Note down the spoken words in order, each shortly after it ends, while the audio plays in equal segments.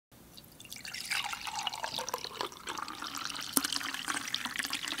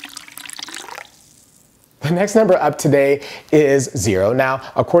the next number up today is 0. Now,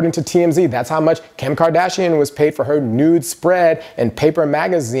 according to TMZ, that's how much Kim Kardashian was paid for her nude spread in Paper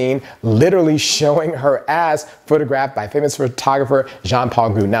magazine, literally showing her ass, photographed by famous photographer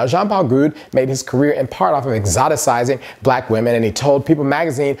Jean-Paul Goude. Now, Jean-Paul Goude made his career in part off of exoticizing black women, and he told People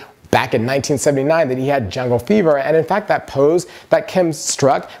magazine back in 1979 that he had jungle fever, and in fact that pose that Kim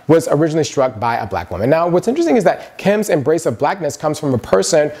struck was originally struck by a black woman. Now what's interesting is that Kim's embrace of blackness comes from a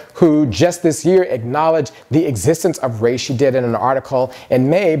person who just this year acknowledged the existence of race. She did in an article in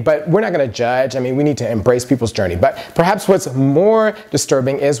May, but we're not going to judge. I mean, we need to embrace people's journey. But perhaps what's more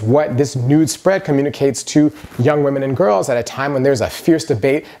disturbing is what this nude spread communicates to young women and girls at a time when there's a fierce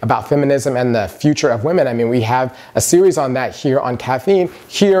debate about feminism and the future of women. I mean, we have a series on that here on Caffeine.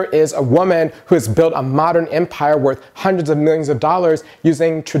 Here is a woman who has built a modern empire worth hundreds of millions of dollars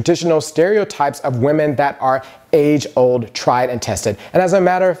using traditional stereotypes of women that are age-old, tried and tested. And as a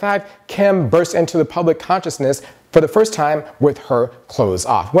matter of fact, Kim burst into the public consciousness for the first time with her clothes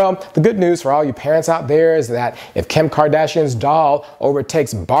off. Well, the good news for all you parents out there is that if Kim Kardashian's doll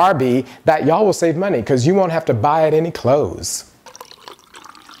overtakes Barbie, that y'all will save money because you won't have to buy it any clothes.